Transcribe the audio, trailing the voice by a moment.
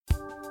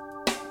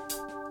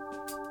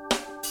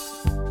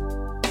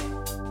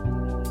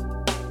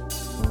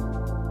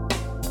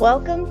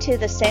Welcome to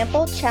the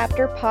Sample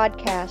Chapter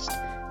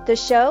Podcast, the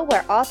show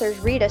where authors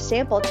read a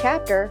sample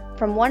chapter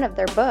from one of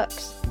their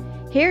books.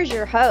 Here's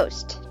your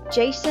host,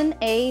 Jason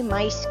A.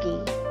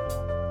 Meiske.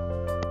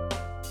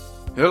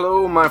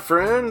 Hello, my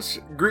friends.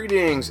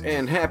 Greetings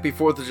and happy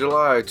 4th of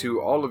July to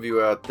all of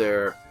you out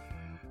there.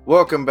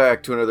 Welcome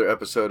back to another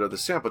episode of the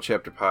Sample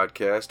Chapter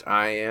Podcast.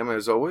 I am,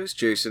 as always,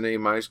 Jason A.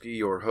 Meiske,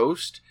 your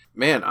host.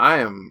 Man, I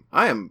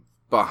am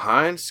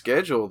behind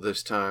schedule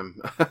this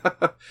time.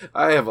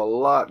 I have a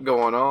lot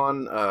going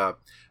on.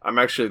 I'm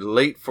actually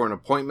late for an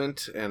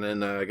appointment, and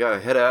then I got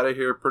to head out of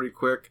here pretty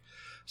quick.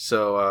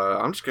 So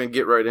I'm just going to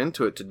get right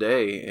into it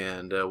today,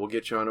 and we'll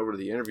get you on over to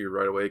the interview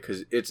right away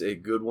because it's a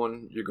good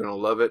one. You're going to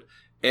love it,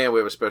 and we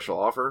have a special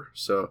offer.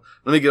 So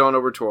let me get on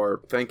over to our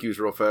thank yous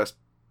real fast.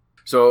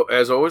 So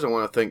as always, I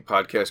want to thank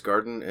Podcast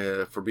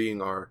Garden for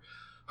being our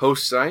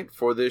host site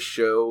for this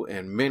show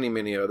and many,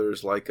 many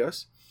others like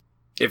us.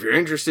 If you're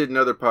interested in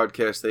other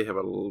podcasts, they have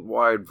a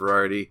wide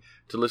variety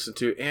to listen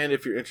to. And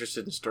if you're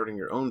interested in starting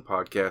your own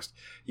podcast,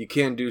 you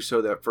can do so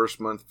that first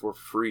month for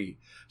free.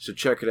 So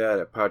check it out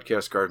at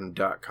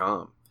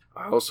podcastgarden.com.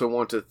 I also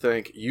want to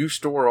thank U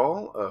Store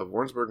All of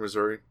Warrensburg,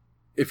 Missouri.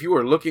 If you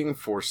are looking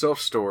for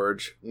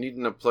self-storage,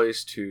 needing a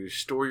place to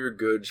store your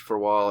goods for a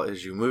while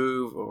as you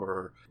move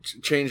or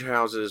change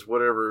houses,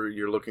 whatever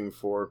you're looking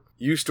for,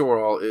 U Store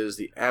All is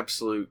the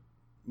absolute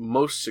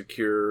most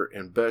secure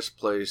and best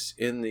place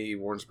in the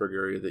Warrensburg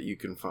area that you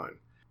can find.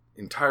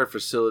 Entire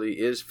facility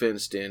is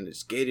fenced in,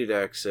 it's gated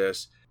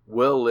access,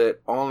 well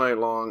lit all night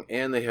long,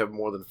 and they have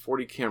more than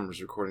 40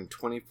 cameras recording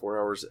 24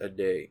 hours a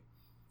day.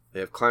 They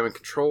have climate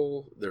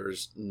control,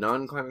 there's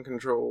non-climate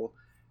control.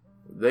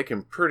 They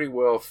can pretty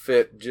well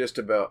fit just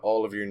about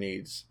all of your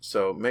needs.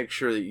 So make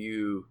sure that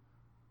you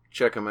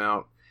check them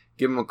out,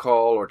 give them a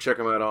call, or check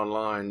them out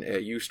online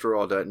at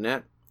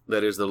ustoreall.net.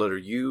 That is the letter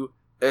U,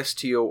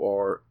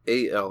 STORALL.net.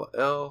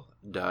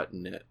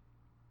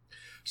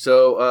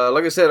 So,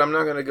 like I said, I'm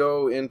not going to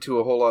go into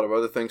a whole lot of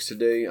other things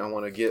today. I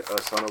want to get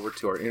us on over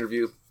to our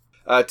interview.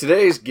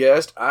 Today's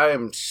guest, I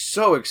am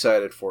so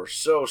excited for.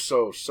 So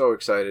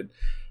excited.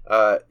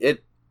 The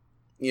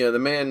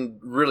man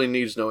really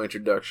needs no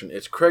introduction.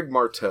 It's Craig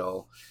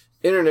Martelle,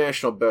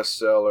 international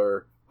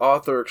bestseller,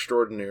 author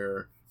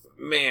extraordinaire.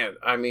 Man,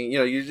 I mean,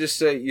 you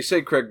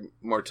say Craig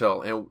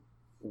Martelle, and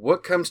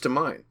what comes to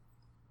mind?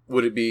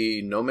 Would it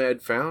be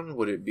Nomad Found?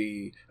 Would it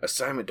be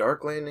Assignment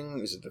Dark Landing?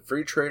 Is it The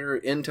Free Trader?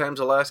 End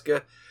Times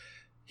Alaska?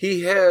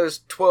 He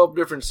has 12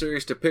 different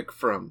series to pick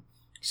from.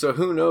 So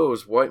who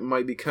knows what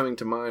might be coming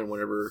to mind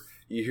whenever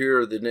you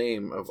hear the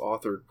name of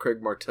author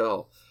Craig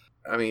Martelle.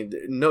 I mean,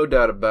 no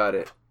doubt about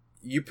it.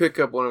 You pick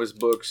up one of his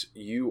books,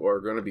 you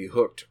are going to be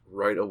hooked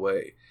right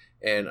away.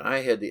 And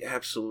I had the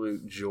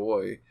absolute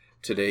joy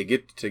today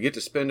get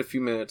to spend a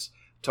few minutes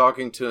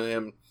talking to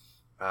him.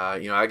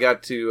 I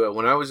got to,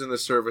 when I was in the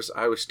service,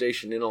 I was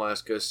stationed in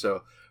Alaska,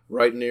 so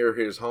right near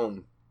his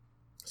home.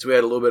 So we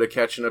had a little bit of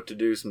catching up to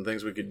do, some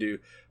things we could do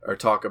or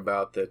talk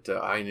about that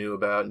I knew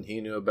about and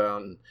he knew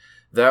about, and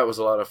that was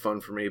a lot of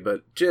fun for me.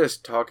 But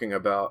just talking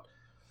about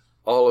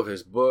all of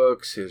his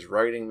books, his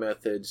writing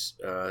methods,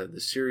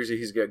 the series that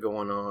he's got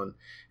going on.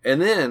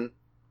 And then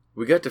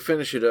we got to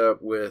finish it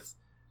up with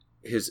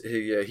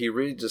he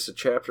reads us a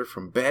chapter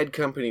from Bad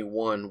Company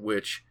 1,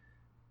 which...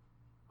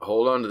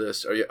 Hold on to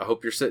this. I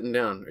hope you're sitting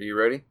down. Are you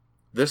ready?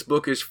 This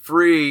book is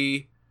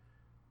free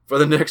for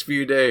the next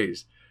few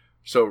days.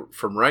 So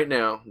from right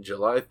now,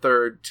 July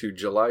 3rd to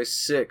July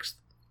 6th,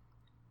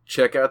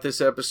 check out this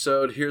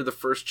episode. Hear the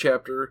first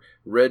chapter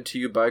read to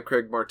you by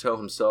Craig Martelle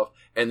himself.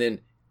 And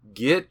then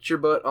get your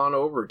butt on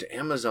over to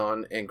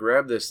Amazon and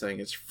grab this thing.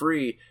 It's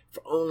free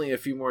for only a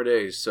few more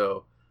days.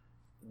 So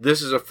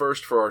this is a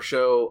first for our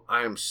show.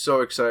 I am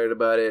so excited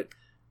about it.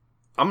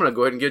 I'm going to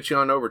go ahead and get you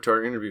on over to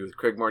our interview with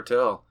Craig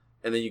Martelle.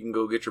 And then you can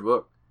go get your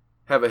book.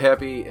 Have a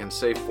happy and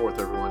safe 4th,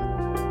 everyone.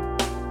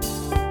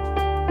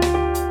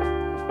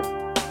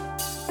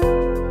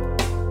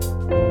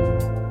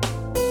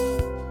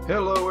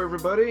 Hello,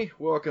 everybody.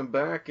 Welcome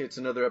back. It's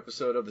another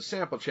episode of the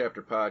Sample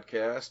Chapter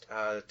Podcast.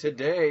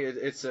 Today,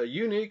 it's a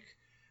unique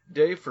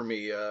day for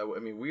me.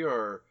 We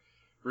are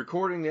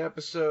recording the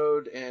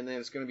episode, and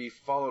then it's going to be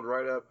followed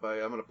right up by,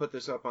 I'm going to put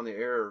this up on the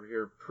air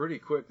here pretty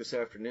quick this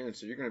afternoon,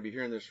 so you're going to be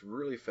hearing this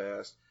really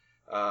fast.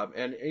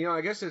 I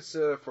guess it's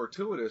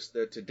fortuitous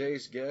that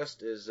today's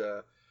guest is,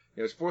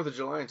 it's 4th of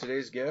July, and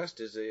today's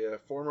guest is a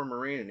former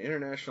Marine and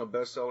international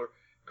bestseller,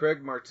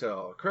 Craig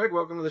Martelle. Craig,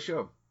 welcome to the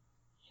show.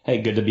 Hey,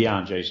 good to be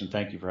on, Jason.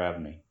 Thank you for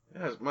having me.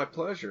 Yeah, it's my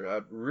pleasure.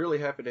 I'm really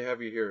happy to have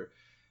you here.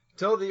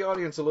 Tell the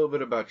audience a little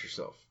bit about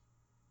yourself.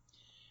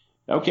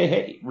 Okay,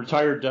 hey,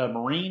 retired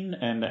Marine,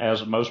 and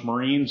as most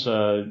Marines,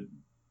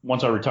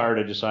 once I retired,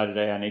 I decided,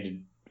 I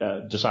need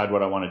to decide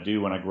what I want to do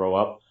when I grow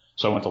up.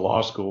 So I went to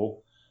law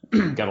school.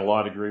 Got a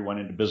law degree, went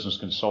into business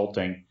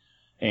consulting,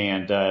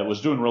 and was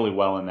doing really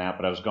well in that,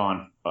 but I was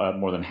gone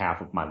more than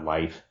half of my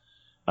life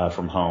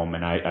from home,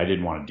 and I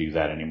didn't want to do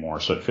that anymore.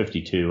 So at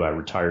 52, I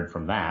retired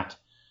from that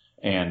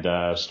and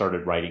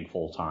started writing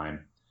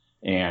full-time.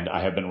 And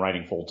I have been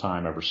writing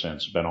full-time ever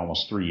since. It's been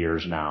almost 3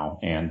 years now.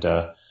 And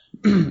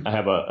I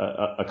have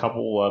a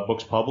couple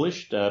books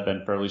published,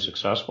 been fairly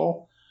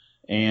successful,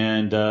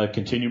 and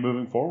continue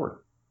moving forward.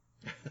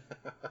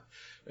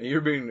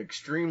 You're being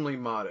extremely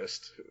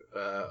modest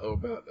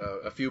about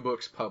a few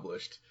books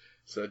published.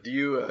 So do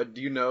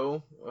you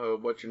know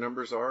what your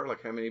numbers are?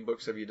 Like, how many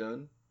books have you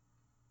done?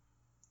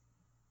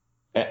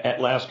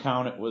 At last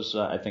count, it was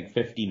I think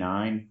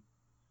 59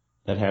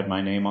 that had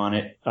my name on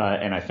it,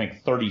 and I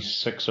think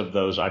 36 of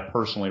those I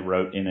personally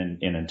wrote in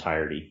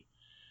entirety.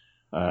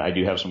 I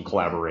do have some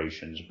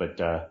collaborations, but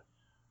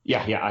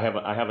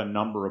I have a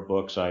number of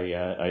books.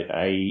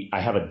 I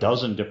have a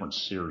dozen different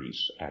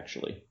series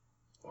actually.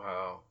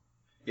 Wow.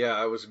 Yeah,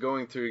 I was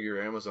going through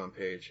your Amazon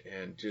page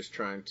and just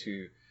trying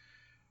to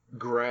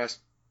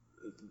grasp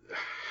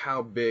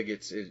how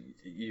big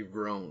you've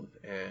grown,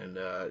 and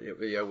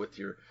with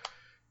your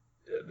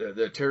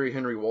the Terry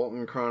Henry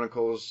Walton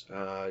Chronicles,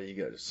 you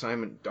got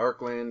Assignment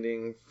Dark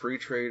Landing, Free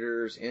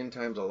Traders, End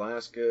Times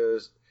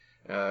Alaska's,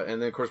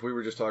 and then of course we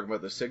were just talking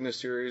about the Cygnus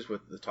series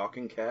with the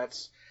Talking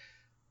Cats.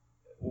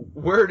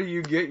 Where do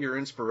you get your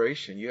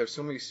inspiration? You have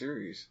so many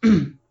series.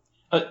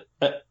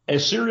 A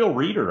serial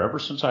reader ever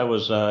since I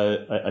was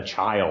a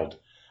child.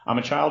 I'm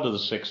a child of the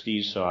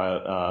 60s, so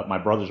my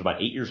brother's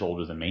about 8 years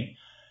older than me,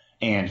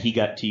 and he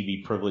got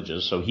TV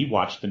privileges, so he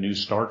watched the new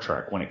Star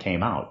Trek when it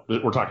came out.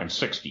 We're talking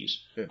 60s.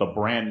 Yeah. The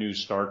brand new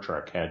Star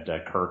Trek had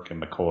Kirk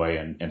and McCoy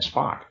and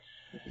Spock.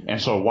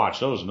 And so I watched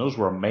those, and those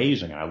were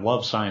amazing, and I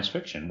love science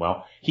fiction.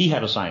 Well, he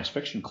had a science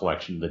fiction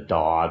collection, the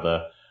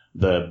DAW,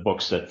 the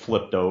books that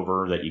flipped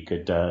over, that you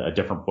could, a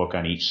different book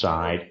on each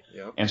side.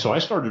 Yep. And so I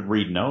started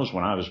reading those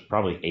when I was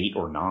probably 8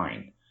 or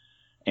 9.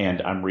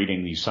 And I'm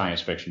reading these science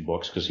fiction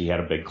books because he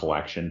had a big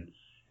collection.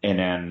 And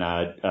then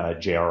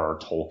J.R.R.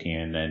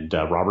 Tolkien and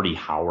Robert E.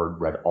 Howard,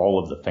 read all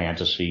of the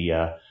fantasy,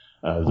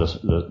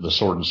 the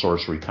sword and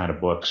sorcery kind of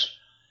books.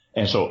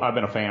 And so I've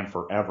been a fan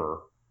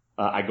forever.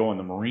 I go in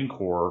the Marine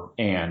Corps,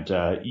 and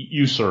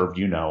you served,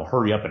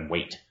 hurry up and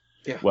wait.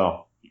 Yeah.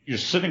 Well, you're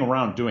sitting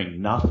around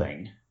doing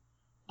nothing.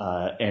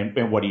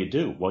 And what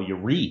do? Well, you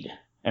read.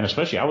 And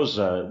especially I was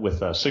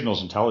with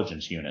signals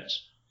intelligence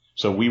units.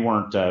 So we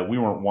weren't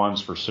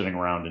ones for sitting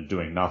around and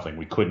doing nothing.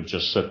 We couldn't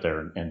just sit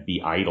there and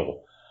be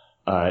idle.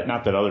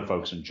 Not that other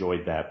folks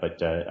enjoyed that,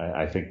 but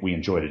I think we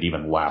enjoyed it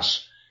even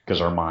less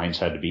because our minds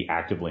had to be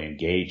actively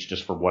engaged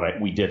just for what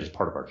we did as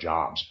part of our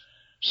jobs.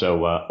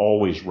 So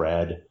always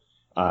read.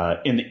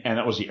 And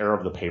that was the era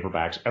of the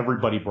paperbacks.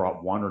 Everybody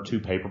brought 1 or 2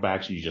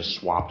 paperbacks, and you just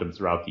swapped them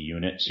throughout the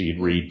unit. So you'd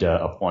read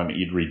appointment,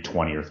 you'd read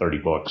 20 or 30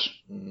 books,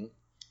 mm-hmm.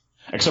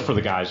 Except for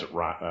the guys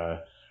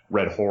that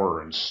read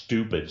horror and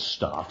stupid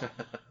stuff.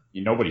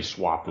 Nobody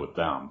swapped with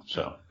them.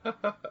 So,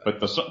 but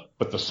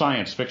the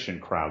science fiction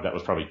crowd, that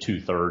was probably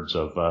 2/3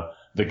 of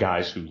the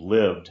guys who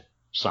lived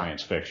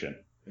science fiction.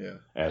 Yeah.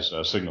 As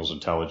signals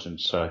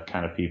intelligence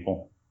kind of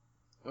people.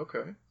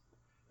 Okay,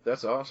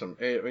 that's awesome.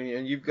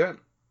 And you've got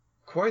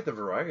quite the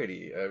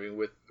variety. I mean,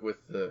 with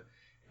the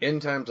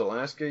End Times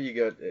Alaska, you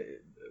got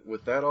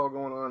with that all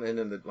going on, and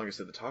then like I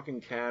said, the Talking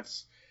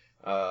Cats,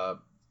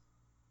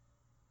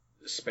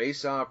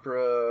 space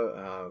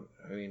opera.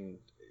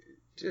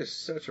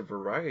 Just such a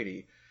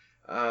variety.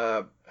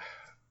 And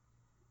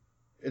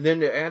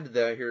then to add to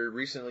that, here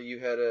recently you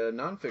had a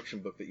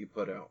nonfiction book that you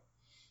put out,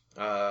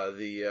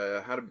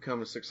 the How to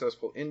Become a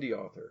Successful Indie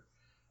Author.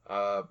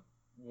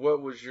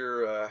 What was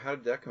your? How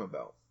did that come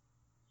about?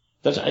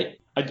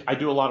 I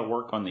do a lot of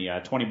work on the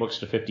 20 Books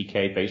to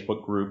 50K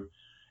Facebook group,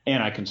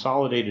 and I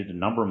consolidated a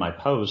number of my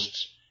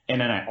posts,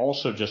 and then I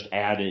also just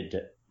added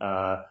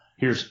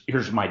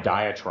here's my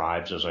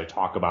diatribes as I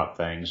talk about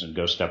things and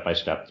go step by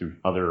step through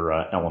other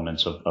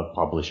elements of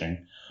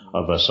publishing,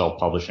 of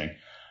self-publishing.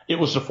 It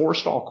was the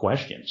forestall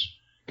questions,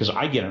 because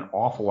I get an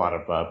awful lot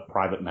of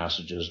private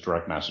messages,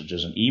 direct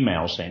messages, and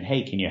emails saying,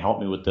 hey, can you help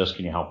me with this?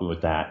 Can you help me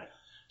with that?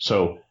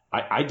 So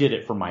I did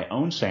it for my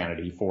own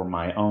sanity, for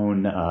my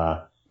own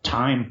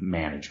time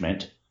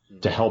management,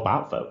 to help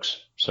out folks.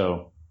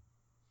 So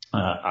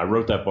I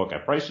wrote that book. I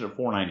priced it at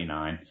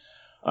 $4.99.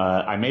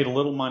 I made a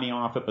little money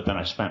off it, but then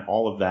I spent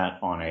all of that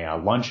on a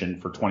luncheon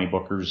for 20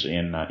 bookers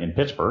in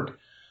Pittsburgh.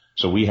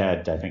 So we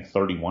had, I think,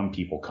 31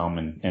 people come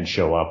and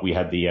show up. We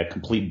had the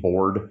complete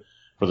board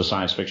for the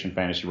Science Fiction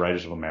Fantasy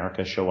Writers of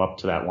America show up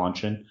to that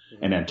luncheon,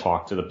 mm-hmm. and then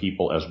talk to the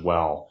people as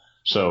well.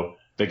 So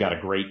they got a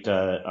great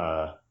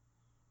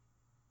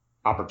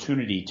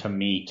opportunity to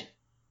meet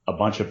a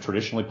bunch of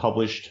traditionally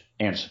published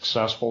and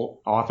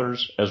successful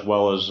authors, as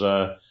well as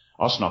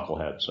us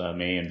knuckleheads,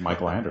 me and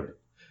Michael Anderle.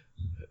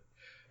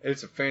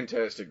 It's a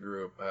fantastic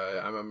group.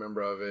 I'm a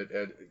member of it.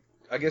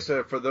 I guess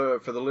for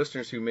the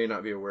listeners who may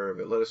not be aware of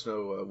it, let us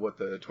know what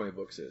the 20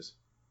 Books is.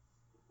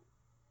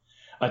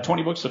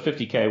 20 Books to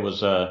 50K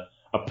was a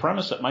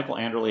premise that Michael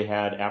Anderle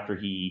had after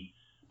he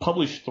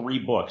published 3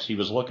 books. He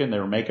was looking; they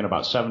were making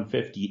about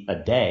 $750 a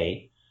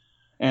day.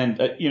 And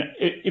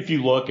if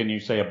you look and you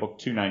say a book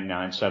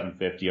 $2.99,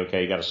 $750,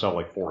 okay, you got to sell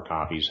like 4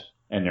 copies,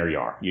 and there you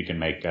are. You can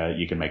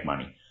make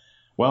money.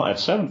 Well, at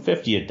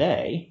 $750 a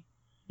day,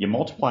 you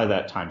multiply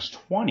that times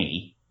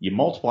 20, You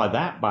multiply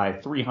that by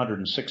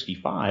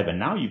 365, and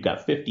now you've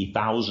got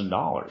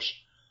 $50,000.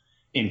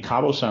 In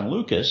Cabo San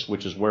Lucas,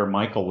 which is where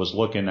Michael was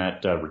looking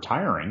at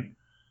retiring,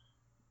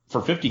 for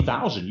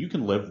 $50,000, you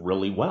can live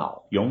really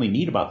well. You only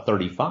need about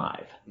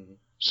 35. Mm-hmm.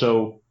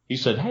 So he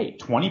said, hey,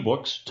 20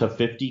 books to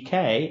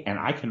 $50K, and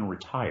I can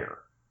retire.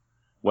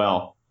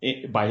 Well,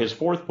 by his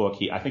fourth book,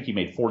 I think he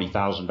made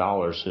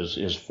 $40,000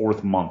 his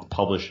fourth month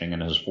publishing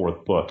in his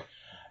fourth book,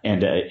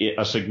 and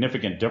a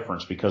significant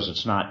difference because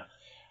it's not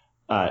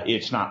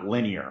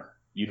linear.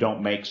 You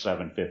don't make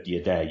 $750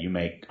 a day. You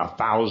make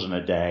 $1,000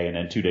 a day, and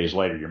then 2 days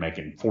later you're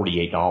making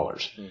 $48.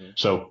 Mm-hmm.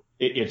 So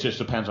it just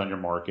depends on your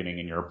marketing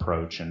and your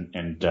approach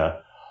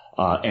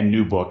and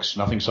new books.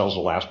 Nothing sells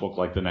the last book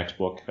like the next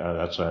book.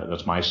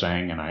 That's my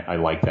saying, and I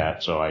like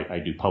that. So I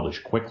do publish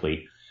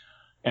quickly.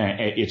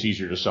 And it's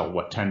easier to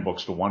sell 10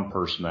 books to one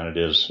person than it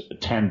is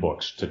 10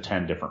 books to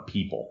 10 different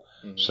people.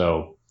 Mm-hmm.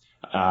 So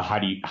how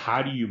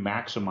do you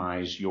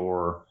maximize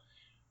your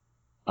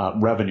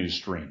revenue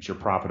streams, your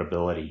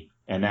profitability?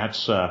 And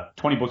that's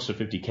 20 books to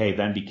 $50K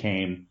then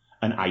became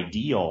an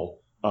ideal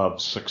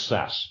of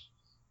success.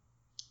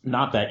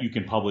 Not that you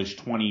can publish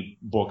 20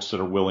 books that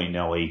are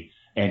willy-nilly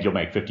and you'll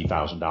make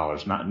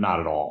 $50,000. Not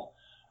at all.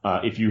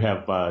 If you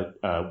have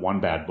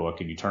one bad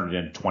book and you turn it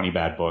into 20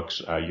 bad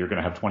books, you're going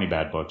to have 20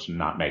 bad books and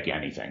not make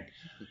anything.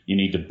 You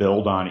need to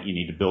build on it. You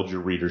need to build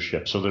your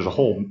readership. So there's a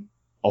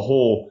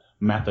whole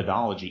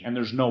methodology, and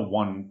there's no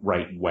one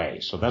right way.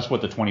 So that's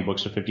what the 20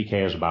 books to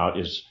 $50K is about.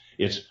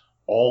 It's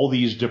all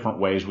these different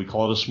ways. We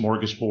call it a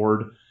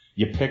smorgasbord.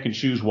 You pick and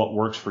choose what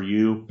works for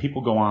you.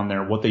 People go on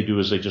there. What they do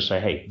is they just say,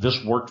 hey,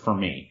 this worked for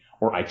me,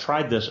 or I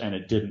tried this and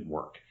it didn't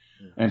work.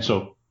 Mm-hmm. And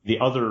so the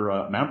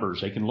other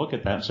members, they can look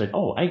at that and say,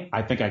 oh,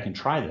 I think I can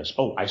try this.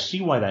 Oh, I see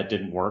why that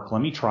didn't work.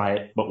 Let me try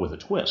it, but with a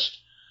twist.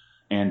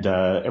 And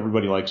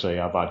everybody likes a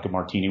vodka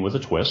martini with a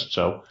twist.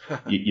 So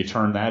you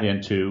turn that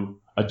into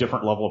a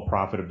different level of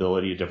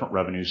profitability, a different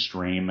revenue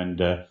stream,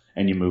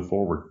 and you move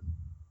forward.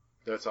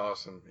 That's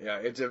awesome. Yeah,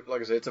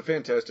 like I said, it's a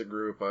fantastic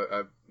group.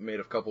 I've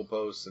made a couple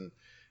posts and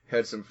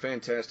had some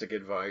fantastic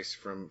advice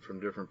from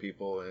different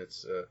people, and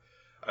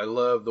I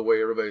love the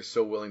way everybody's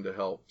so willing to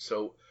help.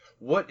 So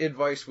what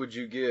advice would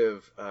you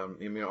give? I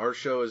mean, our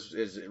show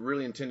is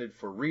really intended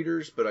for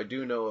readers, but I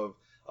do know of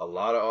a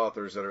lot of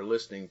authors that are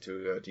listening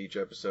to each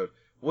episode.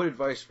 What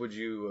advice would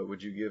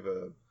you give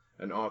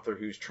an author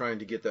who's trying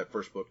to get that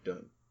first book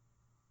done?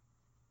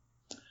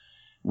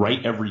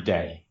 Write every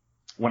day.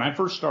 When I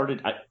first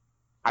started,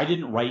 I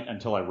didn't write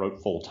until I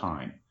wrote full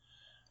time.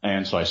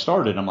 And so I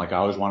started, I'm like, I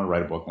always want to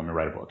write a book. Let me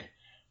write a book.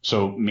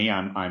 So me,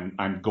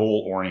 I'm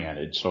goal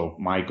oriented. So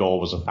my goal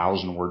was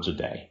 1,000 words a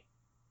day.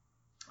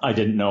 I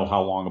didn't know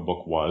how long a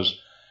book was.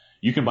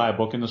 You can buy a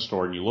book in the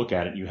store and you look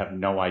at it and you have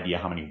no idea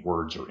how many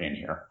words are in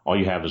here. All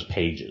you have is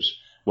pages.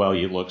 Well,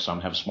 you look,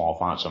 some have small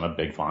font, some have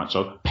big font.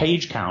 So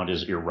page count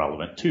is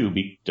irrelevant too.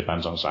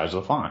 Depends on the size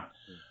of the font.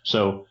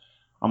 So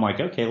I'm like,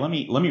 okay, let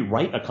me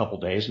write a couple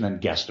days and then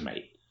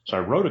guesstimate. So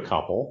I wrote a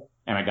couple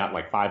and I got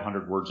like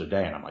 500 words a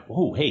day. And I'm like,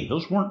 whoa, hey,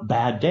 those weren't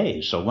bad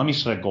days. So let me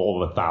set a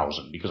goal of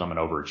 1,000 because I'm an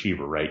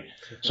overachiever, right?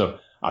 So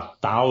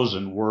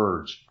 1,000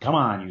 words. Come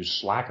on, you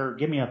slacker.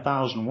 Give me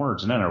 1,000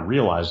 words. And then I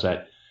realized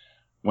that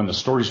when the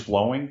story's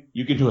flowing,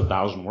 you can do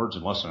 1,000 words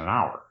in less than an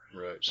hour.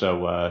 Right.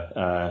 So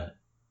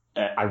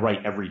I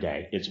write every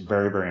day. It's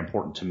very, very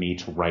important to me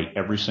to write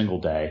every single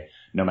day,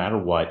 no matter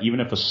what.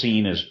 Even if a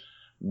scene is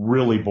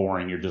really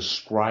boring, you're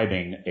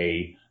describing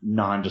a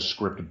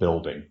nondescript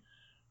building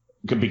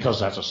because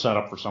that's a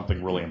setup for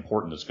something really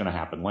important that's going to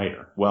happen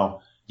later.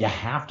 Well, you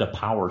have to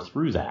power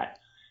through that.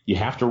 You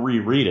have to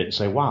reread it and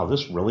say, wow,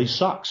 this really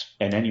sucks.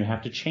 And then you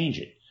have to change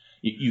it.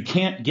 You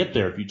can't get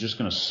there if you're just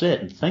going to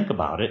sit and think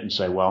about it and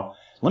say, well,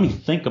 let me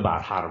think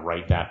about how to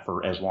write that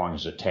for as long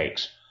as it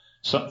takes.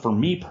 So for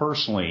me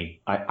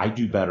personally, I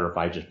do better if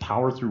I just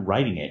power through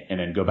writing it and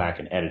then go back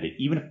and edit it.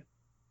 Even if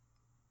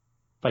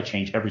I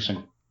change every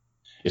single,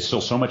 it's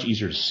still so much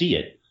easier to see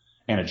it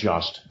and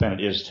adjust than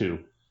it is to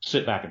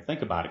sit back and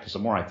think about it. Because the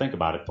more I think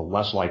about it, the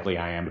less likely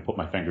I am to put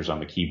my fingers on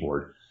the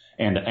keyboard.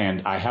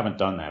 And I haven't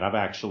done that. I've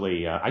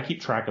actually, I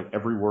keep track of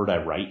every word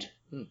I write.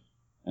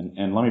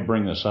 And let me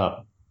bring this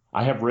up.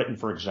 I have written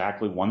for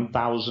exactly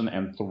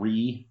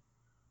 1,003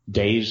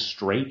 days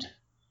straight.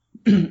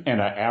 And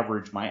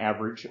my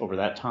average over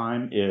that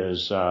time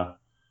is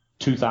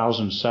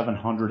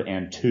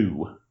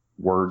 2,702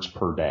 words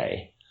per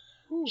day.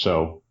 Ooh.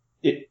 So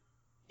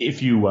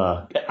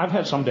I've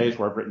had some days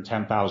where I've written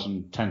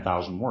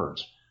 10,000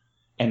 words,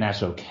 and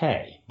that's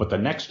okay. But the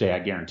next day, I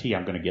guarantee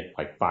I'm going to get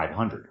like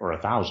 500 or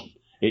 1,000.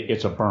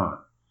 It's a burn.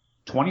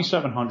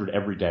 2,700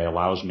 every day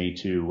allows me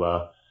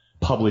to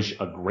publish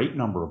a great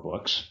number of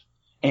books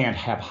and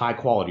have high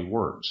quality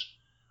words.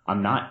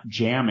 I'm not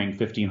jamming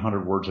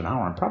 1,500 words an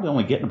hour. I'm probably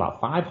only getting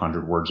about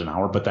 500 words an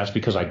hour, but that's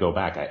because I go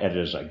back, I edit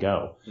as I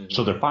go. Mm-hmm.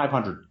 So they're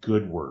 500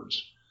 good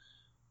words.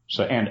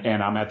 So,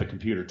 and I'm at the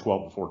computer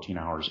 12 to 14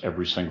 hours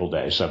every single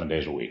day, 7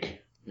 days a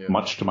week,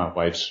 much to my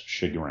wife's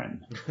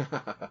chagrin.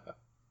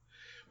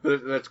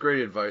 But that's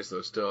great advice,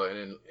 though, still.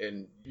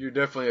 And you're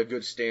definitely a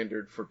good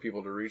standard for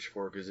people to reach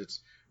for, because it's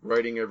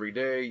writing every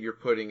day. You're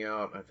putting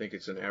out, I think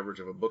it's an average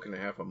of a book and a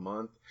half a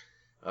month.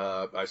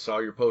 I saw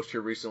your post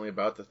here recently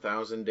about the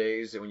 1,000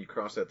 days, and when you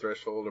crossed that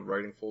threshold of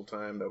writing full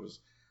time, that was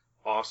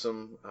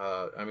awesome.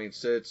 I mean,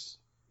 it's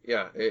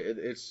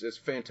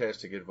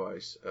fantastic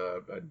advice.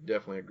 I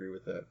definitely agree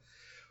with that.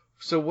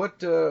 So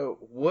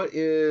what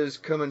is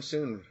coming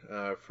soon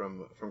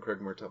from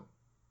Craig Martelle?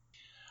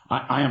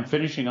 I am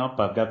finishing up.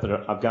 I've got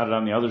it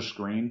on the other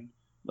screen.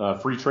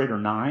 Free Trader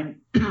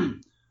 9.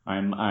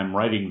 I'm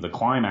writing the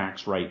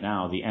climax right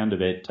now, the end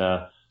of it.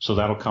 So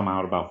that'll come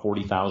out about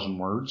 40,000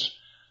 words.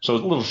 So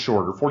it's a little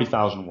shorter,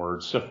 40,000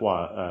 words.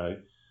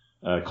 Sifwa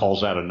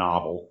calls that a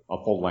novel,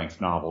 a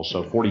full-length novel.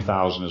 So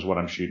 40,000 is what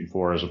I'm shooting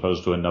for, as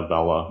opposed to a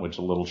novella, which is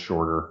a little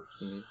shorter.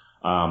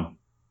 Mm-hmm.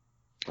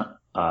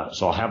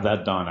 So I'll have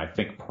that done, I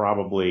think,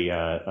 probably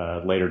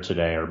later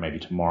today or maybe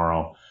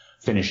tomorrow.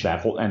 Finish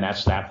that and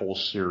that's that whole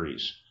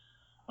series.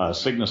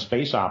 Cygna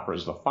Space Opera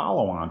is the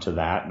follow-on to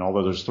that, and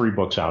although there's 3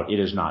 books out, it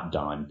is not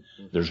done.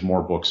 There's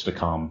more books to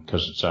come,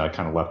 because it's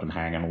kind of left them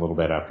hanging a little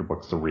bit after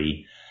book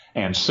 3.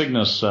 And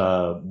Cygnus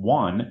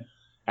 1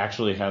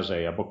 actually has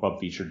a book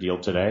club feature deal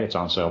today. It's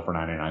on sale for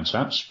 99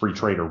 cents. Free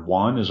Trader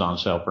 1 is on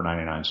sale for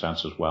 99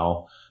 cents as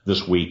well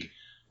this week,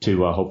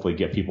 to hopefully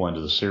get people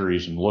into the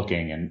series and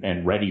looking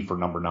and ready for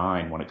number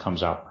 9 when it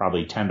comes out,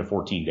 probably 10 to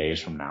 14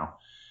 days from now.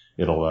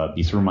 It'll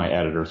be through my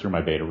editor, through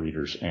my beta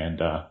readers, and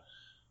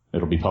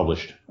it'll be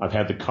published. I've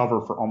had the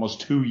cover for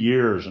almost 2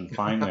 years, and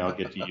finally I'll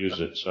get to use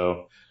it.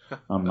 So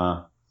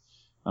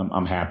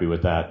I'm happy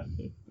with that.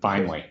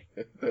 Finally.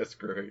 That's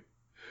great.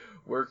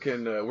 Where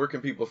can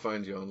people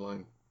find you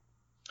online?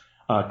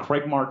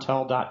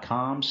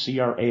 CraigMartelle.com,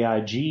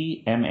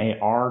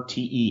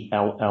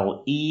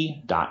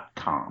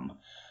 CraigMartelle.com.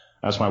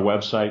 That's my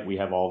website. We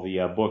have all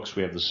the books.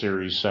 We have the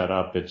series set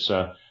up. It's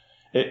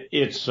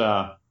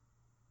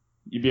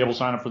you'd be able to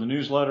sign up for the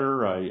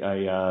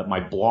newsletter. My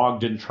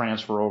blog didn't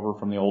transfer over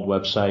from the old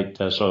website,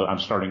 so I'm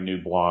starting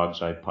new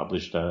blogs. I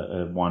published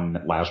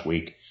one last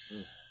week.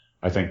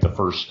 I think the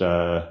first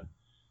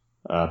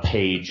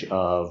page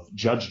of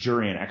Judge,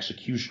 Jury, and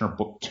Executioner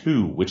Book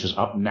 2, which is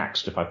up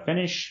next. If I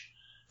finish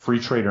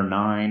Free Trader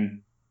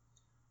 9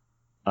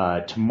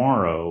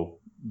 tomorrow,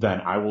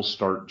 then I will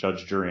start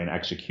Judge, Jury, and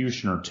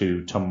Executioner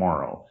 2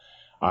 tomorrow.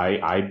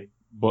 I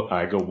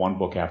go one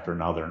book after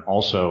another. And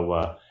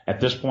also, at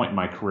this point in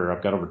my career,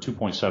 I've got over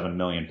 2.7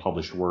 million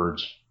published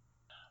words.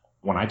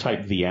 When I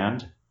type the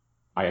end,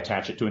 I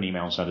attach it to an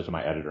email and send it to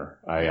my editor.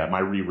 My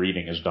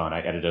rereading is done.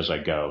 I edit as I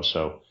go.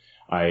 So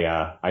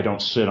I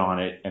don't sit on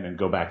it and then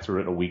go back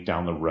through it a week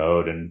down the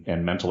road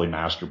and mentally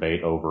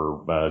masturbate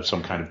over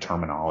some kind of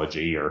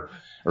terminology or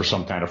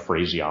some kind of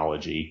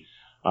phraseology.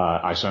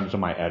 I send it to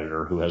my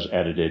editor, who has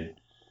edited,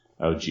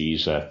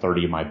 30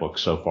 of my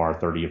books so far,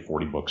 30 or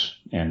 40 books.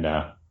 And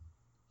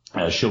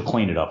she'll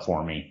clean it up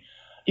for me,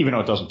 even though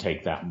it doesn't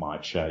take that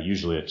much.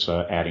 Usually it's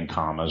adding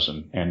commas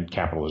and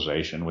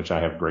capitalization, which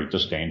I have great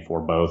disdain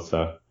for, both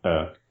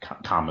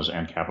commas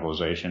and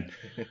capitalization.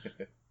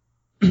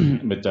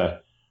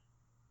 But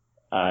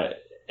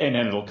and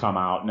then it'll come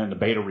out, and then the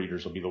beta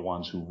readers will be the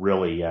ones who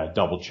really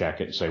double check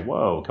it and say,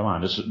 "Whoa, come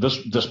on,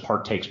 this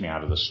part takes me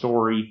out of the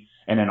story."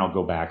 And then I'll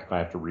go back. If I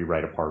have to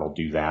rewrite a part, I'll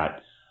do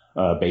that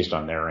based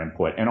on their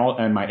input.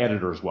 And my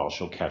editor as well,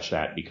 she'll catch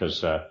that,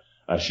 because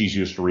she's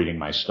used to reading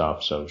my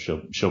stuff, so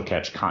she'll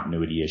catch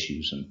continuity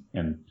issues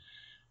and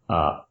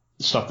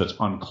stuff that's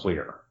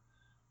unclear.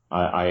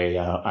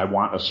 I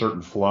want a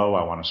certain flow,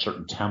 I want a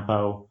certain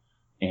tempo,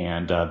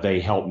 and they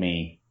help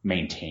me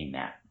maintain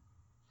that.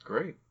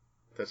 Great,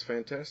 that's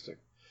fantastic.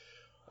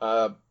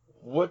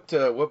 What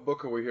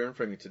book are we hearing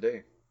from you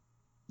today?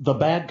 The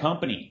Bad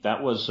Company.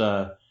 That was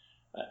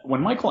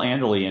when Michael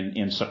Anderle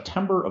in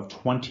September of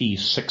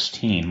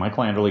 2016.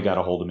 Michael Anderle got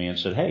a hold of me and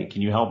said, "Hey,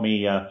 can you help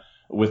me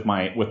with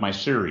my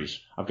series?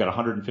 I've got a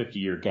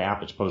 150-year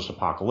gap. It's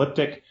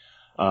post-apocalyptic,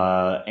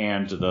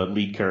 and the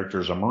lead character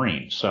is a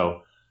Marine.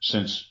 So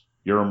since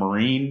you're a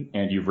Marine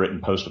and you've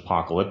written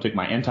post-apocalyptic,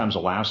 my End Times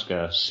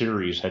Alaska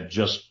series had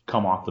just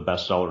come off the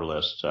bestseller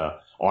list.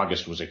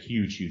 August was a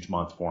huge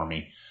month for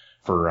me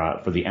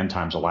for the End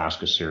Times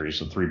Alaska series.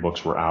 The 3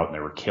 books were out and they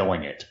were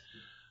killing it.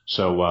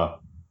 So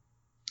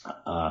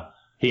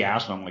he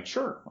asked, and I'm like,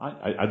 sure,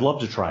 I'd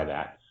love to try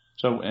that.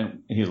 So,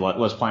 and he's like,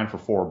 let's plan for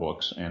 4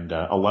 books. And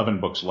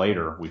 11 books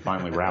later, we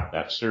finally wrapped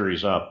that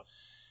series up.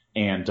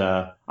 And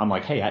I'm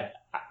like, hey,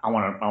 I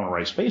want to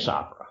write space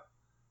opera.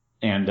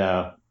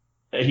 And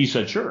he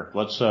said, sure,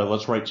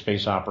 let's write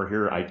space opera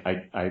here.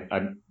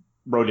 I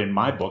wrote in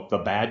my book, The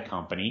Bad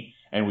Company,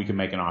 and we can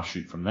make an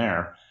offshoot from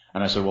there.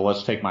 And I said, well,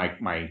 let's take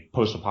my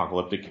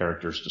post-apocalyptic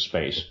characters to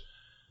space.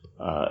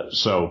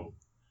 So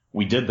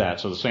we did that.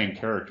 So the same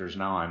characters.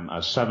 Now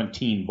I'm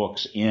 17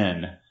 books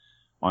in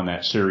on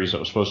that series that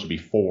was supposed to be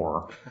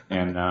 4,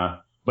 and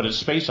but it's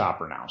space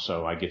opera now,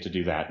 so I get to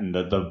do that. And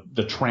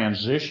the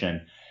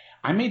transition,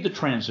 I made the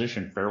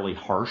transition fairly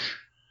harsh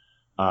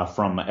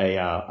from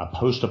a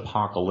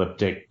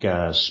post-apocalyptic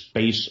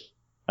space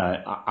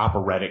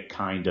operatic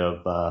kind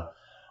of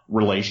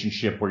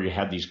relationship where you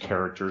had these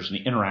characters, and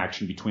the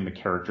interaction between the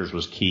characters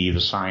was key.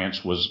 The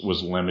science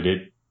was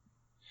limited.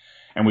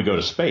 And we go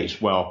to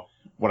space. Well,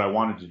 what I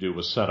wanted to do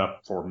was set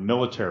up for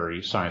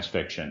military science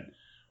fiction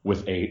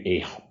with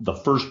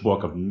the first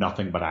book of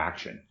nothing but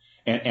action.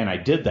 And I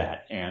did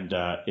that, and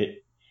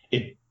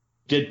it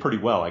did pretty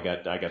well. I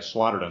got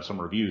slaughtered on some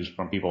reviews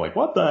from people like,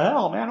 what the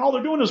hell, man? All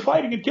they're doing is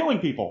fighting and killing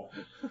people.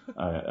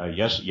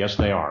 Yes,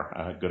 they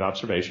are. Good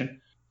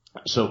observation.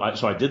 So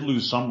I did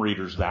lose some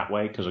readers that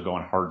way because of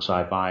going hard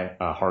sci-fi,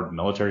 hard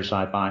military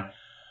sci-fi.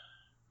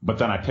 But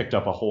then I picked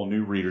up a whole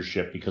new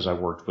readership because I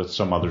worked with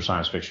some other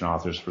science fiction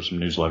authors for some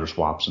newsletter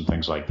swaps and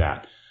things like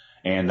that.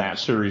 And that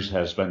series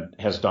has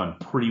done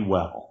pretty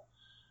well.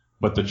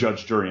 But the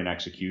Judge, Jury, and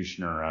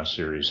Executioner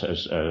series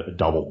has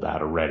doubled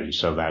that already.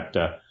 So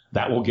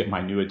that will get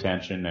my new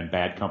attention. And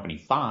Bad Company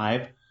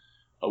 5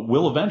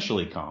 will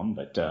eventually come.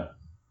 But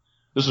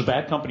this is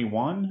Bad Company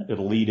 1.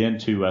 It'll lead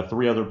into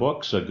 3 other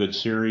books, a good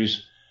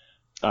series.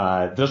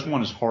 This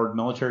one is hard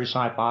military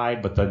sci-fi,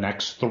 but the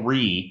next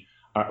 3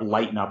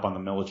 lighten up on the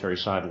military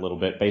side a little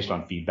bit based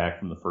on feedback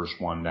from the first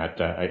one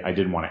that I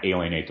didn't want to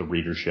alienate the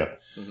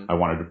readership. Mm-hmm. I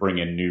wanted to bring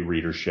in new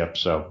readership.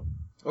 So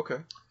okay.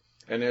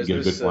 And as get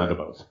a good blend of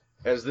both.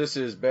 As this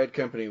is Bad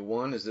Company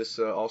 1, is this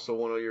also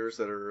one of yours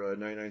that are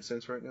 99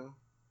 cents right now?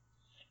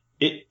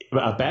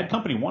 Bad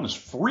Company 1 is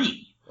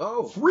free.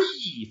 Oh.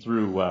 Free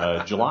through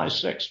July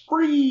 6th.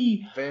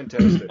 Free.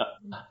 Fantastic.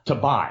 To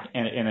buy.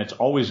 And it's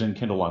always in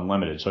Kindle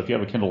Unlimited. So if you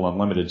have a Kindle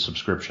Unlimited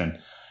subscription,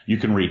 you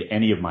can read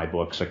any of my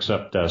books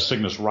except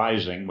Cygnus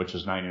Rising, which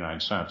is 99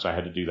 cents. I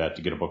had to do that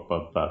to get a book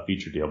club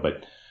feature deal.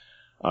 But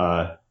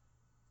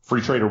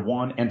Free Trader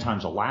 1, End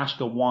Times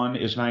Alaska 1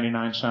 is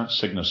 99 cents.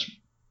 Cygnus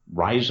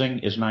Rising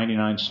is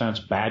 99 cents.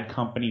 Bad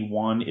Company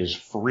 1 is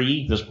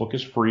free. This book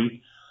is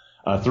free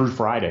through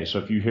Friday. So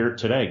if you hear it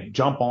today,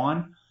 jump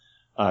on.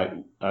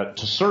 To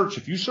search,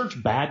 if you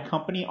search Bad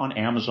Company on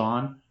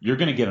Amazon, you're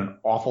going to get an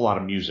awful lot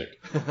of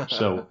music.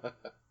 So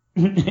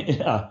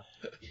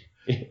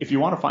if you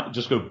want to find,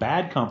 just go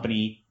Bad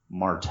Company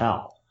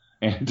Martelle,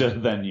 and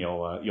then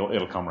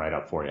it'll come right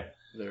up for you.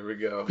 There we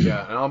go.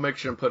 Yeah, and I'll make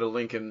sure and put a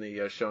link in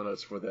the show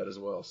notes for that as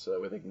well,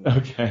 so they can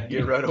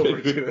get right over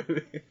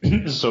to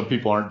it. So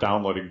people aren't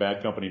downloading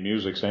Bad Company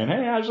music saying,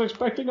 "Hey, I was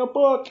expecting a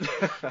book.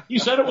 You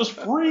said it was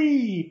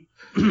free."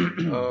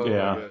 Oh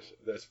yeah, my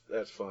gosh.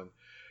 That's fun.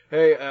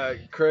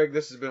 Hey, Craig,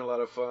 this has been a lot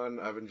of fun.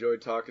 I've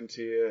enjoyed talking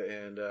to you,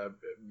 and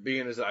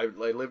being as I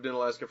lived in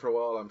Alaska for a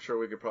while, I'm sure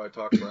we could probably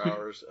talk for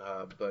hours.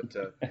 But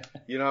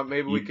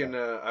maybe we can.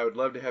 I would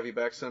love to have you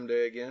back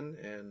someday again,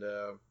 and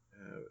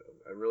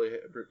I really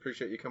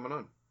appreciate you coming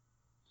on.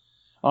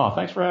 Oh,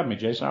 thanks for having me,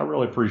 Jason. I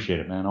really appreciate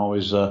it, man.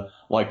 Always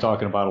like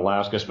talking about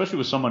Alaska, especially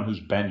with someone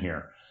who's been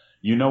here.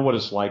 You know what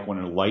it's like when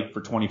it's light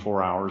for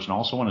 24 hours and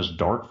also when it's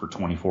dark for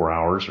 24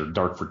 hours or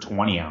dark for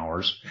 20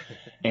 hours.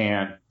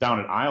 And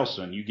down at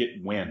Eielson, you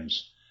get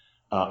winds.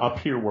 Up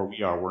here where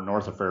we are, we're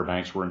north of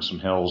Fairbanks, we're in some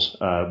hills.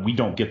 We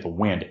don't get the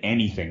wind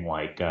anything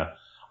like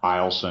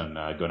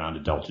Eielson, go down to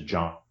Delta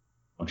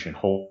Junction.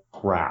 Holy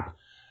crap.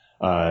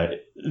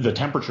 The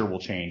temperature will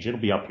change. It'll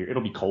be up here.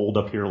 It'll be cold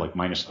up here, like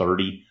minus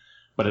 30.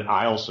 But at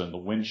Eielson, the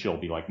wind chill will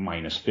be like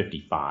minus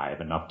 55,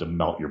 enough to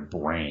melt your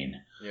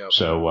brain. Yep.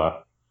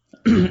 So,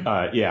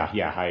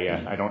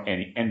 I don't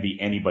envy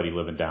anybody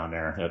living down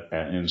there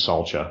in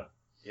Salcha.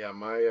 Yeah,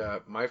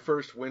 my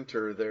first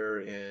winter there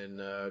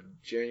in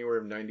January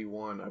of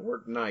 '91, I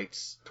worked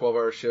nights,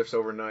 12-hour shifts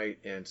overnight,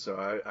 and so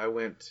I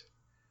went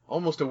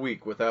almost a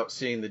week without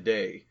seeing the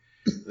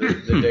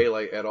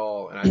daylight at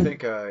all. And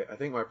I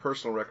think my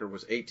personal record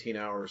was 18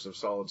 hours of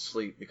solid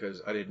sleep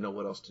because I didn't know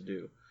what else to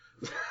do.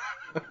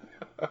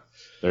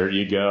 There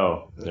you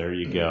go.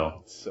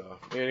 So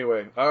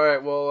anyway, all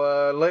right.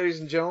 Well, ladies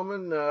and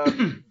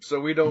gentlemen,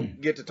 so we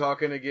don't get to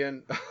talking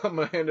again, I'm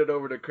gonna hand it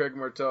over to Craig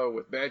Martelle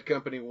with Bad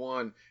Company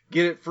 1.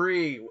 Get it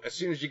free as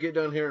soon as you get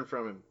done hearing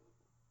from him.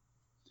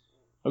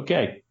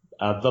 Okay,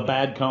 The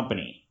Bad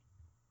Company.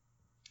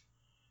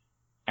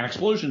 An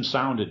explosion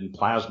sounded and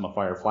plasma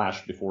fire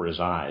flashed before his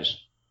eyes.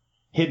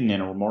 Hidden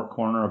in a remote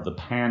corner of the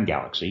Pan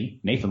Galaxy,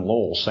 Nathan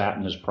Lowell sat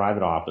in his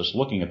private office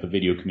looking at the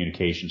video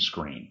communication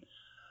screen.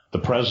 The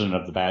president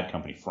of the Bad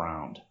Company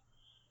frowned.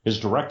 His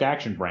direct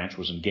action branch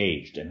was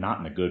engaged, and not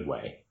in a good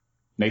way.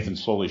 Nathan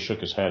slowly shook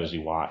his head as he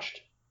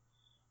watched.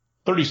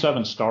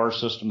 37 star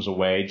systems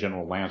away,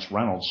 General Lance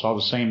Reynolds saw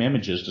the same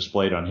images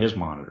displayed on his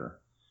monitor.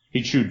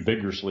 He chewed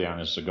vigorously on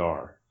his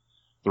cigar.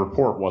 The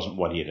report wasn't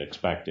what he had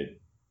expected.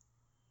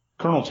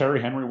 Colonel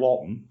Terry Henry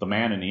Walton, the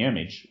man in the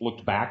image,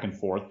 looked back and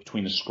forth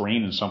between the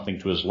screen and something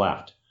to his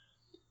left.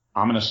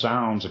 Ominous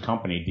sounds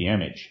accompanied the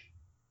image.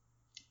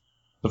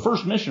 The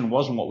first mission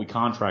wasn't what we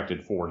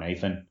contracted for,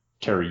 Nathan,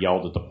 Terry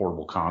yelled at the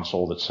portable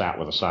console that sat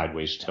with a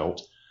sideways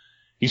tilt.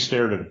 He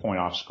stared at a point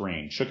off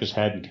screen, shook his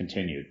head, and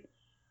continued.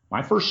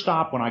 My first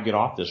stop when I get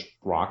off this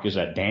rock is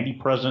at Dandy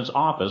President's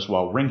office where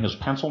I'll wring his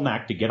pencil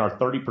neck to get our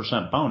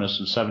 30% bonus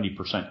and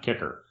 70%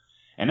 kicker.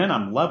 And then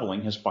I'm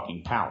leveling his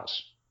fucking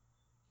palace.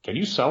 Can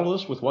you settle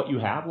this with what you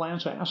have?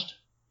 Lance asked.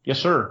 Yes,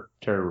 sir,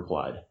 Terry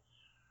replied.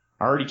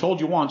 I already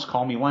told you once,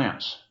 call me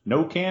Lance.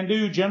 No can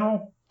do,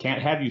 General.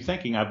 Can't have you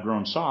thinking I've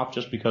grown soft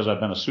just because I've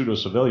been a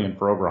pseudo-civilian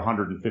for over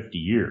 150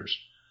 years.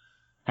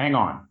 Hang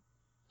on.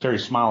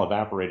 Terry's smile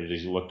evaporated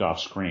as he looked off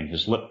screen,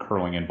 his lip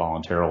curling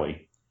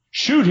involuntarily.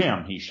 Shoot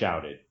him, he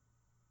shouted.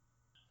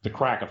 The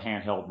crack of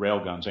handheld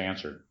railguns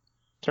answered.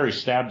 Terry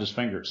stabbed his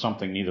finger at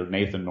something neither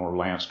Nathan nor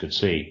Lance could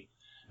see.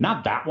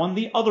 Not that one,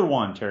 the other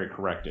one, Terry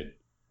corrected.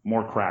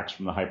 More cracks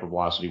from the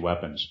hypervelocity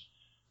weapons.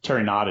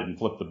 Terry nodded and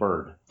flipped the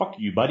bird. Fuck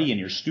you, buddy, and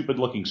your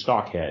stupid-looking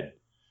stockhead.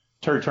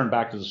 Terry turned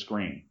back to the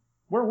screen.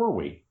 Where were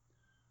we?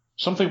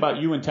 Something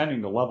about you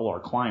intending to level our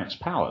client's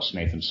palace,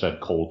 Nathan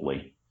said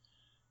coldly.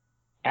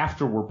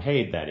 After we're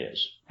paid, that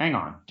is. Hang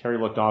on. Terry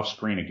looked off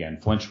screen again,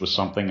 flinched with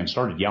something, and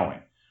started yelling.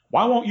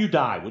 Why won't you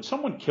die? Would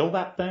someone kill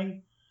that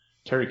thing?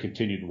 Terry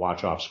continued to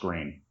watch off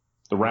screen.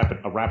 A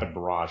rapid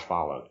barrage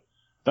followed.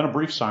 Then a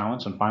brief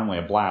silence, and finally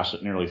a blast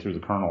that nearly threw the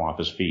colonel off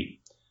his feet.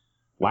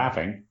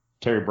 Laughing,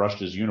 Terry brushed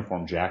his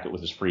uniform jacket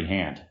with his free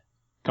hand.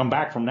 Come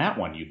back from that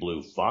one, you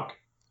blue fuck.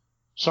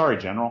 Sorry,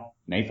 General.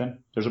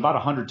 Nathan, there's about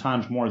 100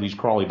 times more of these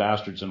crawly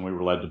bastards than we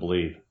were led to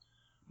believe.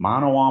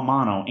 Mano a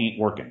mano ain't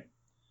working.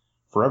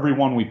 For every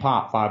one we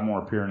pop, 5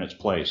 more appear in its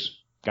place.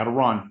 Gotta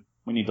run.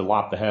 We need to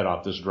lop the head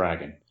off this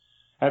dragon.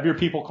 Have your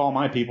people call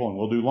my people and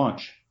we'll do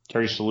lunch.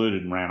 Terry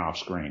saluted and ran off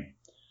screen.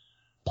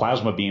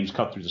 Plasma beams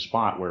cut through the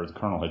spot where the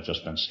colonel had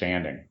just been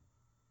standing.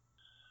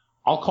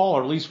 I'll call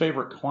our least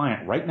favorite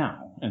client right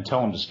now and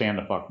tell him to stand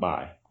the fuck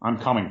by. I'm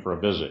coming for a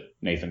visit,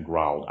 Nathan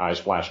growled, eyes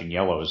flashing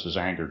yellow as his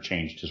anger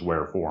changed his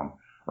wear form,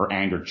 or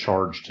anger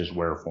charged his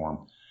wear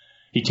form.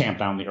 He tamped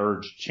down the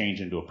urge to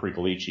change into a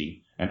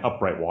Precolici, an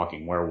upright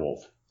walking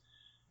werewolf.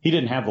 He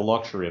didn't have the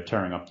luxury of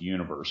tearing up the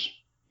universe.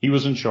 He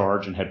was in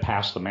charge and had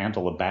passed the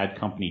mantle of bad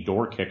company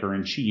door kicker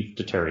in chief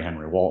to Terry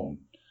Henry Walton.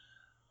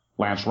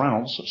 Lance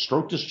Reynolds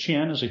stroked his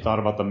chin as he thought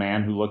about the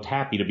man who looked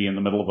happy to be in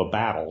the middle of a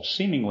battle,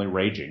 seemingly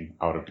raging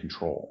out of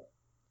control.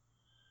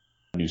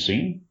 New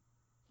scene?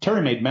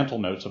 Terry made mental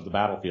notes of the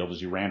battlefield as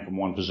he ran from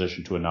one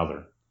position to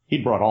another.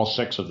 He'd brought all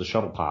 6 of the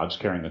shuttle pods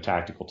carrying the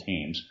tactical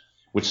teams,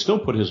 which still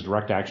put his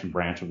direct action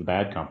branch of the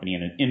bad company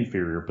in an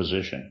inferior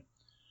position.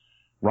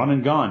 Run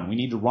and gun. We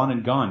need to run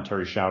and gun,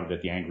 Terry shouted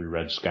at the angry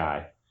red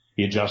sky.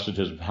 He adjusted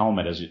his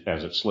helmet as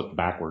it slipped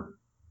backward.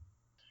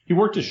 He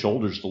worked his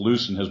shoulders to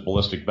loosen his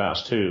ballistic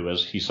vest, too,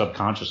 as he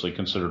subconsciously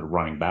considered a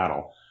running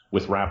battle,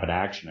 with rapid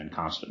action and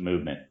constant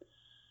movement.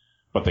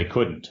 But they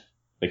couldn't.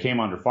 They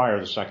came under fire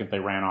the second they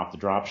ran off the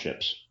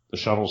dropships. The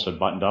shuttles had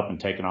buttoned up and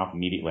taken off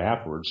immediately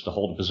afterwards to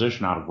hold a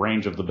position out of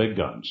range of the big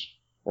guns,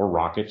 or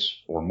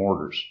rockets, or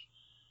mortars.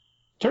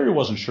 Terry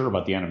wasn't sure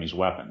about the enemy's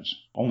weapons,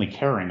 only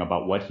caring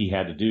about what he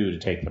had to do to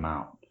take them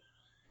out.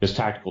 His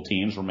tactical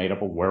teams were made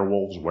up of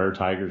werewolves,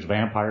 were-tigers,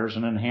 vampires,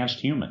 and enhanced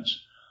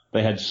humans.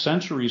 They had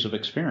centuries of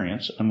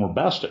experience and were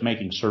best at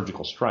making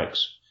surgical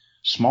strikes,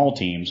 small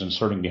teams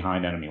inserting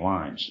behind enemy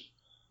lines.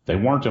 They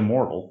weren't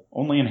immortal,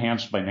 only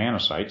enhanced by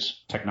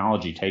nanocytes,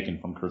 technology taken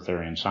from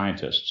Kurtherian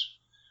scientists.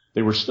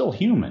 They were still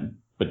human,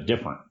 but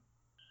different.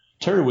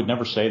 Terry would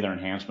never say their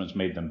enhancements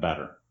made them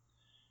better.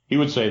 He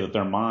would say that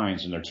their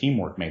minds and their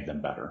teamwork made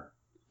them better.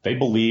 They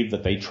believed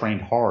that they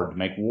trained hard to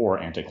make war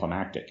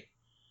anticlimactic.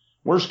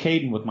 Where's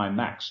Caden with my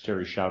mechs?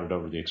 Terry shouted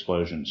over the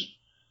explosions.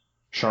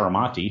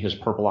 Sharamati, his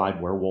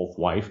purple-eyed werewolf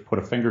wife, put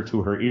a finger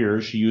to her ear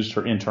as she used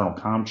her internal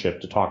comm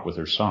chip to talk with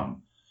her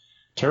son.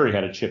 Terry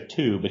had a chip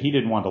too, but he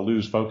didn't want to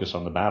lose focus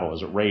on the battle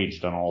as it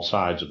raged on all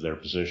sides of their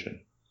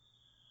position.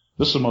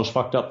 This is the most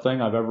fucked up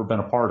thing I've ever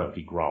been a part of,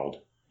 he growled.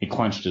 He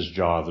clenched his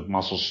jaw, the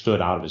muscles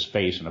stood out of his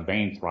face, and a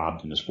vein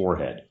throbbed in his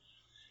forehead.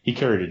 He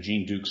carried a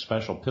Jean Duke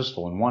special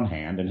pistol in one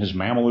hand and his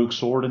Mameluke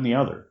sword in the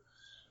other.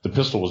 The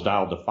pistol was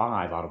dialed to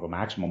 5 out of a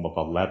maximum of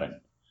 11.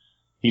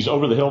 He's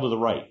over the hill to the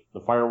right. The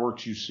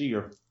fireworks you see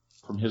are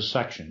from his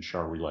section,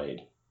 Shar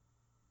relayed.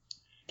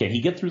 Can he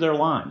get through their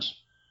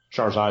lines?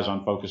 Shar's eyes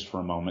unfocused for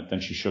a moment,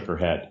 then she shook her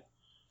head.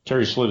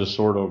 Terry slid his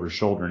sword over his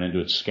shoulder and into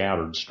its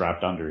scabbard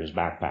strapped under his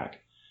backpack.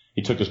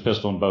 He took his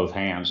pistol in both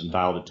hands and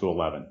dialed it to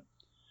 11.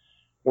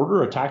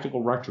 Order a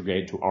tactical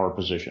retrograde to our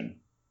position.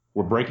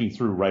 We're breaking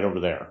through right over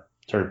there.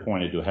 Terry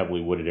pointed to a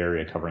heavily wooded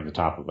area covering the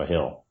top of a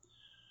hill.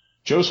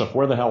 Joseph,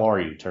 where the hell are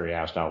you? Terry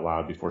asked out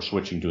loud before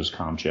switching to his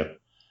comm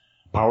chip.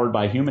 Powered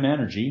by human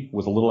energy,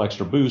 with a little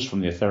extra boost from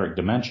the etheric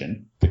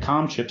dimension, the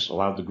comm chips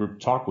allowed the group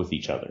to talk with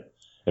each other.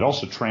 It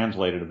also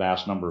translated a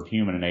vast number of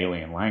human and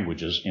alien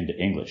languages into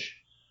English.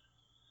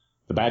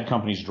 The Bad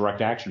Company's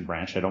direct action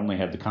branch had only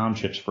had the comm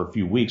chips for a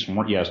few weeks and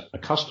weren't yet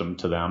accustomed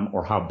to them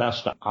or how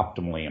best to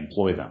optimally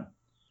employ them.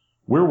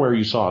 We're where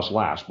you saw us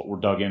last, but we're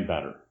dug in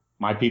better.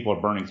 My people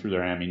are burning through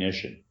their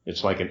ammunition.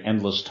 It's like an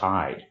endless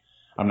tide.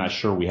 I'm not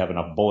sure we have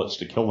enough bullets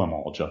to kill them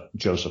all,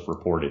 Joseph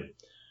reported.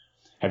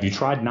 Have you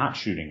tried not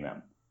shooting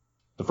them?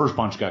 The first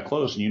bunch got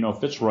close, and you know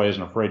Fitzroy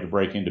isn't afraid to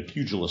break into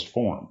pugilist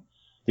form.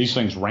 These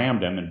things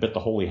rammed him and bit the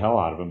holy hell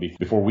out of him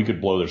before we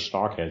could blow their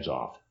stock heads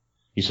off.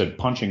 He said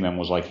punching them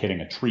was like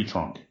hitting a tree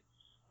trunk.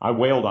 I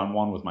wailed on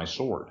one with my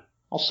sword.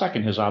 I'll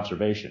second his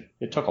observation.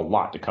 It took a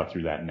lot to cut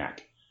through that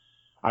neck.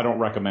 I don't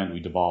recommend we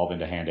devolve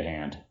into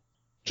hand-to-hand.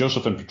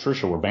 Joseph and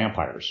Patricia were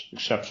vampires,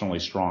 exceptionally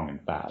strong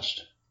and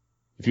fast.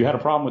 If you had a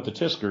problem with the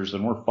Tiskers,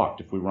 then we're fucked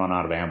if we run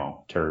out of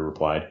ammo, Terry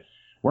replied.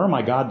 Where are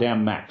my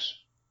goddamn mechs?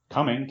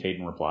 Coming,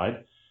 Caden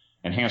replied.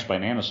 Enhanced by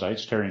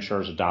nanocytes, Terry and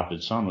Char's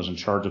adopted son was in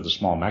charge of the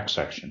small mech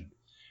section,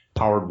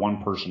 powered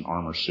one-person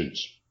armor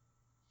suits.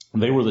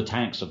 They were the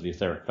tanks of the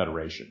Etheric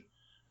Federation.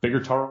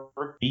 Bigger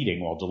target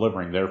beating while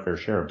delivering their fair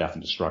share of death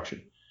and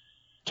destruction.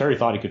 Terry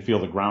thought he could feel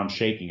the ground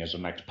shaking as the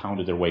mechs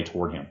pounded their way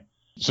toward him,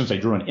 since they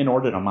drew an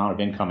inordinate amount of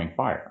incoming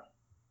fire.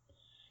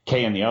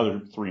 Kay and the other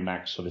 3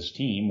 mechs of his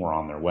team were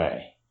on their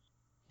way.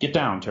 Get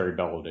down, Terry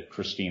bellowed at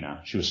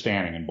Christina. She was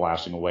standing and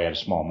blasting away at a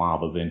small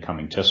mob of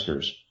incoming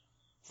Tiskers.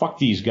 Fuck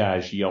these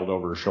guys, she yelled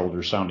over her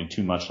shoulder, sounding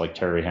too much like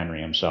Terry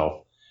Henry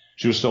himself.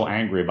 She was still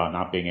angry about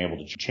not being able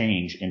to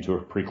change into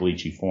her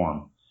pre-Cleachy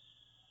form.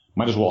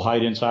 Might as well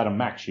hide inside a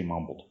mech, she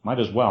mumbled. Might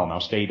as well. Now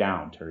stay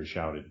down, Terry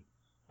shouted.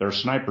 There are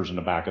snipers in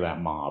the back of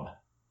that mob.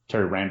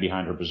 Terry ran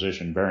behind her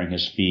position, varying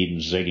his speed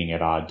and zigging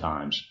at odd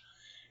times.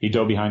 He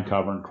dove behind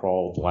cover and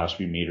crawled the last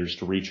few meters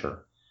to reach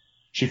her.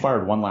 She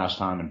fired one last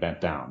time and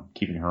bent down,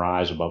 keeping her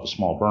eyes above a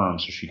small berm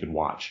so she could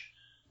watch.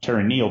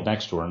 Terry kneeled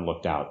next to her and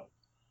looked out.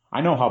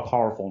 I know how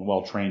powerful and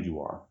well-trained you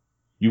are.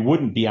 You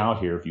wouldn't be out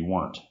here if you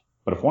weren't.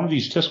 But if one of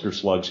these Tisker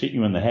slugs hit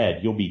you in the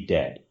head, you'll be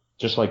dead,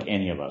 just like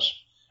any of us.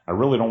 I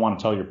really don't want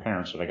to tell your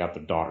parents that I got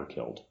their daughter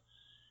killed.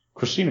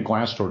 Christina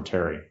glanced toward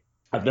Terry.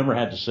 I've never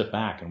had to sit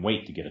back and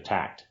wait to get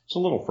attacked. It's a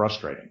little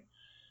frustrating.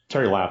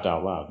 Terry laughed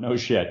out loud. No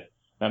shit.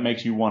 That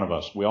makes you one of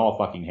us. We all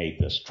fucking hate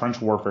this.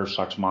 Trench warfare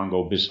sucks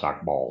Mongo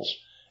Bisstock balls,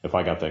 if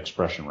I got the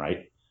expression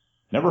right.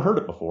 Never heard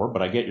it before,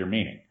 but I get your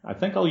meaning. I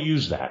think I'll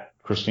use that.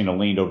 Christina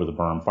leaned over the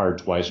berm, fired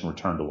twice, and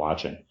returned to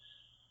watching.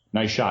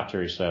 Nice shot,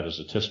 Terry said, as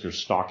the Tisker's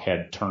stock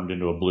head turned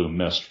into a blue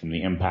mist from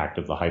the impact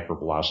of the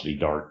hypervelocity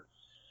dart.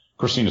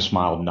 Christina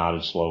smiled and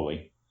nodded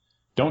slowly.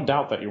 Don't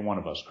doubt that you're one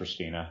of us,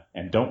 Christina,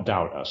 and don't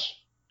doubt us.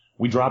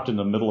 We dropped in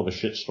the middle of a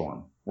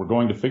shitstorm. We're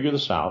going to figure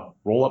this out,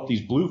 roll up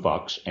these blue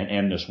fucks, and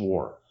end this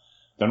war.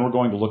 Then we're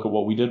going to look at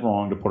what we did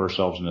wrong to put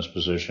ourselves in this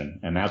position,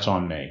 and that's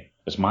on me.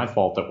 It's my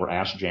fault that we're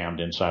ass-jammed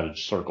inside a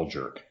circle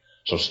jerk.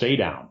 So stay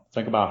down.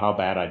 Think about how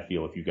bad I'd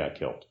feel if you got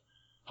killed.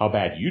 How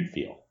bad you'd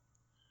feel.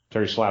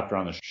 Terry slapped her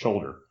on the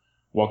shoulder.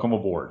 Welcome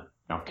aboard.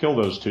 Now kill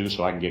those 2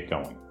 so I can get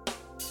going.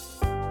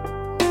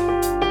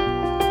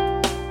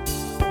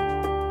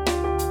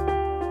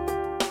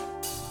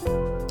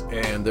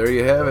 And there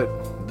you have it.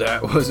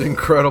 That was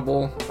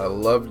incredible. I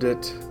loved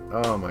it.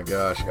 Oh my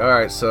gosh.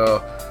 Alright,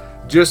 so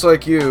just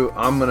like you,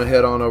 I'm going to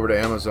head on over to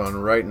Amazon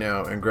right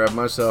now and grab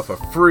myself a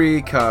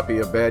free copy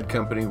of Bad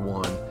Company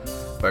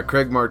 1 by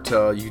Craig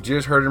Martelle. You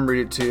just heard him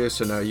read it to you,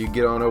 so now you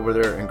get on over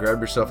there and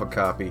grab yourself a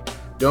copy.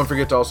 Don't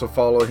forget to also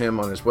follow him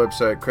on his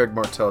website,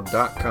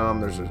 craigmartelle.com.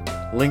 There's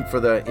a link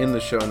for that in the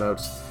show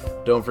notes.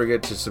 Don't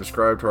forget to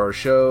subscribe to our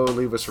show,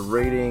 leave us a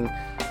rating,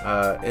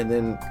 and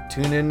then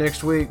tune in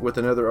next week with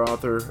another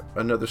author,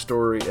 another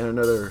story, and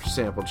another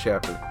sample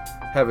chapter.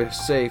 Have a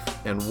safe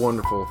and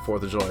wonderful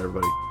 4th of July,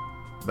 everybody.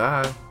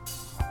 Bye.